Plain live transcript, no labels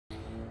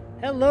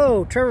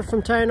Hello, Trevor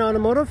from Tyan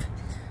Automotive.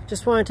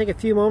 Just want to take a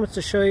few moments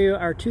to show you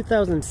our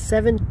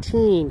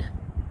 2017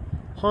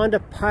 Honda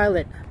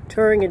Pilot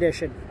Touring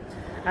Edition.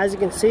 As you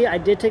can see, I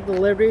did take the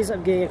liberties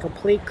of getting a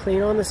complete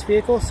clean on this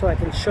vehicle so I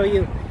can show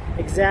you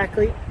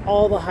exactly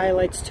all the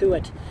highlights to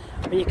it.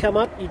 When you come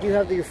up, you do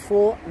have your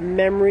full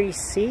memory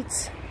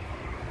seats,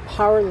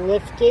 power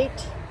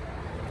liftgate.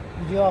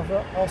 You do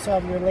also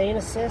have your lane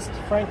assist,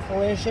 front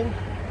collision,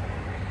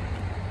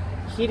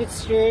 heated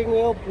steering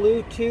wheel,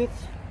 Bluetooth,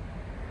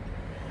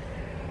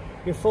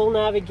 your full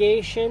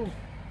navigation,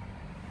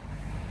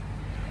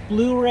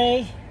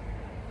 Blu-ray.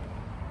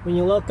 When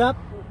you look up,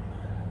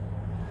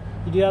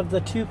 you do have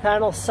the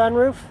 2-panel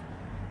sunroof,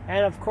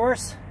 and of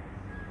course,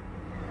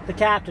 the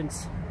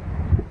captains.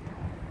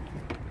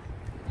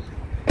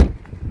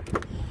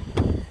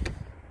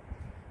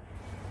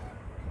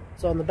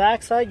 So on the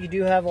back side, you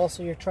do have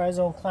also your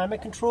tri-zone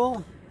climate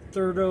control,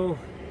 third row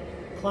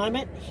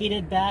climate,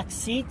 heated back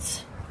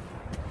seats,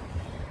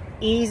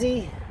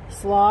 easy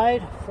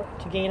slide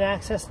to gain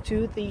access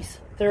to the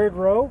third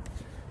row.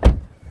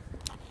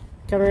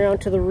 Coming around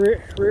to the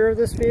rear of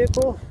this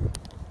vehicle,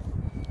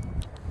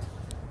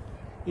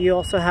 you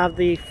also have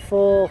the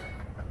full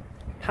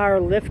power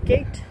lift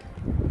gate,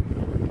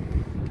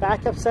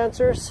 backup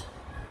sensors.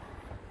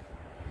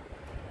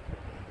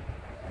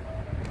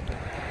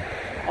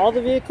 All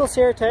the vehicles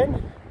here at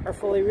Tyan are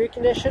fully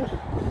reconditioned,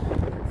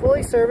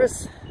 fully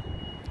serviced,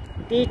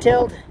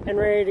 detailed, and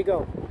ready to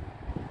go.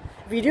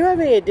 If you do have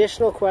any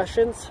additional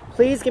questions,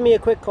 please give me a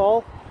quick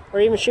call or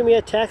even shoot me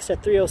a text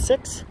at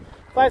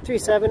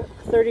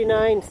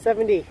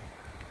 306-537-3970.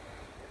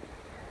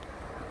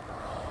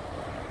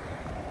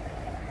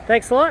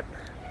 Thanks a lot.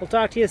 We'll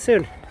talk to you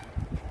soon.